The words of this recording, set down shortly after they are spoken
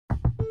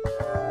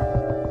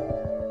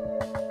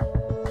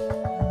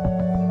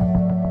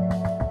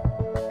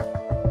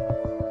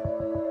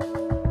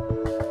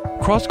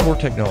CrossCore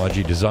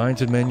Technology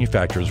designs and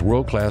manufactures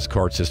world-class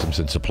card systems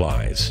and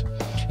supplies.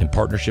 In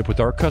partnership with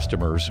our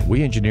customers,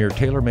 we engineer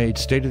tailor-made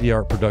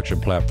state-of-the-art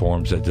production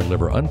platforms that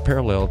deliver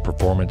unparalleled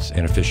performance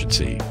and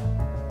efficiency.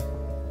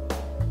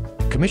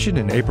 Commissioned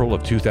in April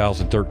of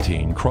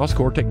 2013,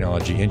 CrossCore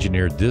Technology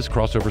engineered this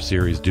crossover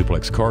series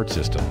duplex card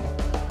system.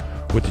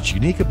 With its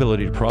unique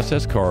ability to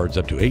process cards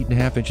up to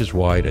 8.5 inches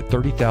wide at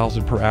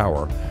 30,000 per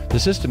hour, the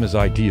system is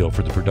ideal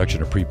for the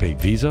production of prepaid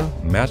Visa,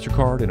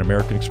 MasterCard, and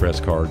American Express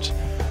cards,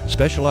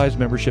 specialized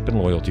membership and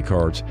loyalty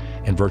cards,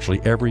 and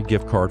virtually every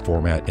gift card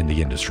format in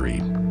the industry.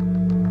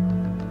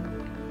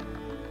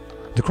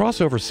 The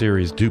Crossover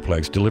Series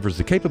Duplex delivers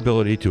the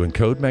capability to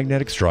encode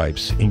magnetic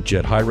stripes,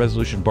 inkjet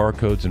high-resolution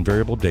barcodes and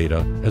variable data,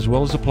 as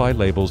well as apply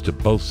labels to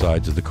both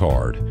sides of the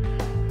card.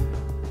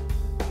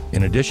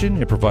 In addition,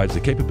 it provides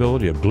the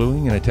capability of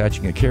gluing and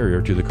attaching a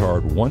carrier to the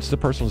card once the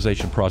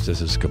personalization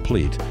process is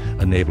complete,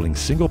 enabling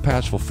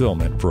single-pass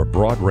fulfillment for a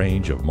broad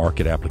range of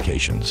market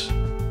applications.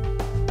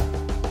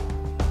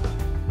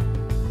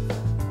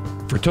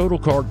 For total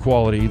card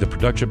quality, the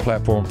production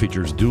platform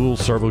features dual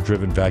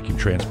servo-driven vacuum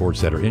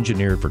transports that are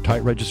engineered for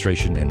tight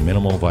registration and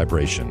minimal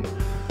vibration.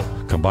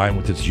 Combined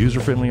with its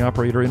user-friendly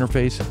operator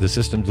interface, the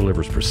system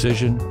delivers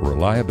precision,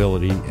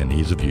 reliability, and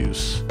ease of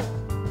use.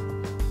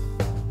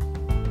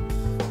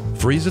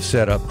 For ease of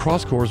setup,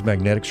 CrossCore's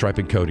magnetic stripe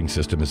encoding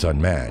system is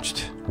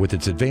unmatched. With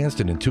its advanced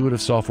and intuitive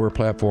software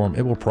platform,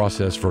 it will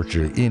process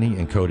virtually any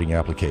encoding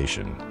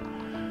application.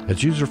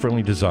 Its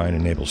user-friendly design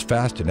enables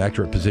fast and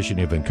accurate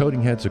positioning of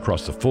encoding heads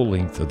across the full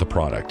length of the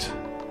product.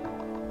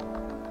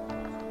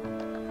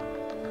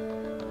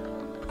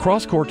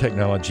 CrossCore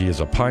Technology is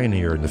a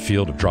pioneer in the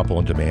field of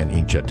drop-on-demand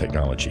inkjet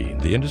technology,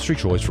 the industry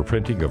choice for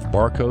printing of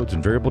barcodes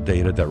and variable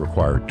data that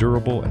require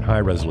durable and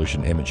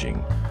high-resolution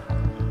imaging.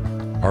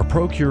 Our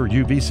ProCure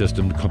UV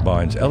system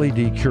combines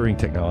LED curing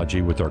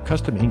technology with our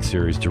custom ink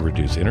series to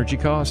reduce energy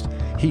cost,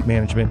 heat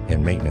management,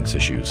 and maintenance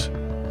issues.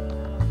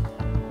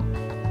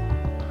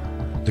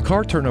 The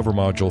card turnover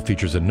module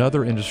features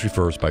another industry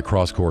first by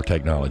CrossCore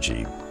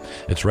Technology.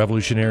 Its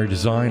revolutionary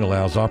design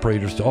allows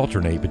operators to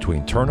alternate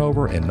between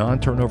turnover and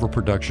non-turnover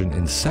production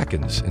in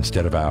seconds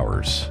instead of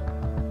hours.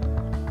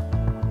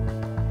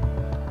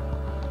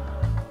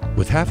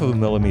 With 0.5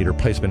 millimeter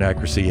placement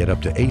accuracy at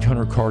up to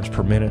 800 cards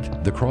per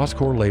minute, the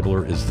CrossCore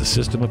labeler is the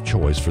system of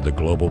choice for the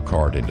global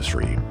card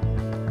industry.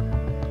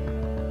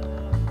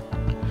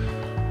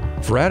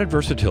 For added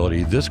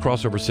versatility, this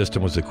crossover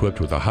system was equipped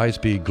with a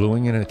high-speed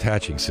gluing and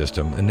attaching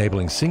system,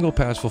 enabling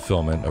single-pass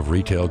fulfillment of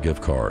retail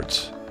gift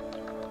cards.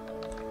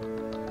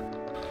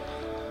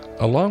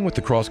 Along with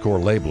the CrossCore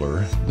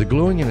labeler, the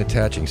gluing and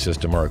attaching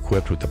system are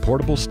equipped with a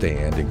portable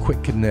stand and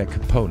quick connect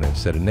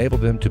components that enable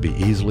them to be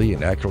easily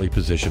and accurately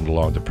positioned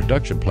along the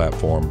production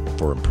platform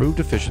for improved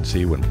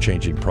efficiency when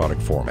changing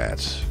product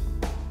formats.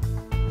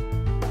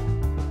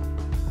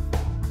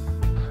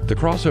 The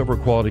Crossover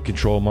Quality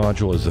Control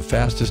Module is the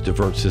fastest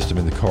divert system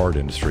in the card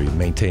industry,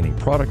 maintaining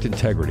product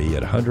integrity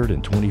at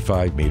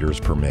 125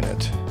 meters per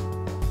minute.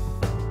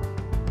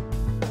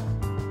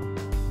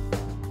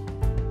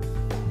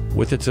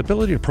 With its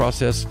ability to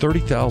process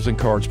 30,000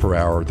 cards per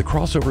hour, the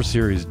Crossover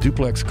Series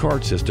Duplex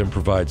card system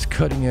provides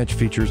cutting-edge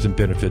features and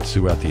benefits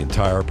throughout the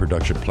entire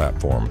production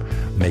platform,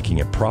 making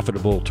it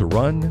profitable to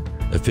run,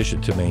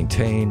 efficient to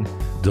maintain,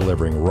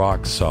 delivering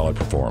rock-solid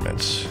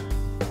performance.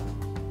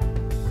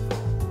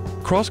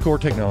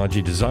 CrossCore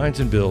Technology designs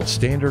and builds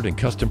standard and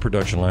custom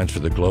production lines for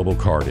the global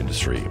card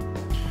industry.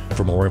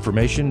 For more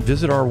information,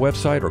 visit our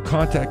website or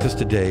contact us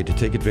today to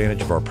take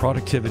advantage of our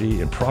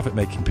productivity and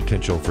profit-making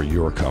potential for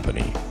your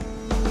company.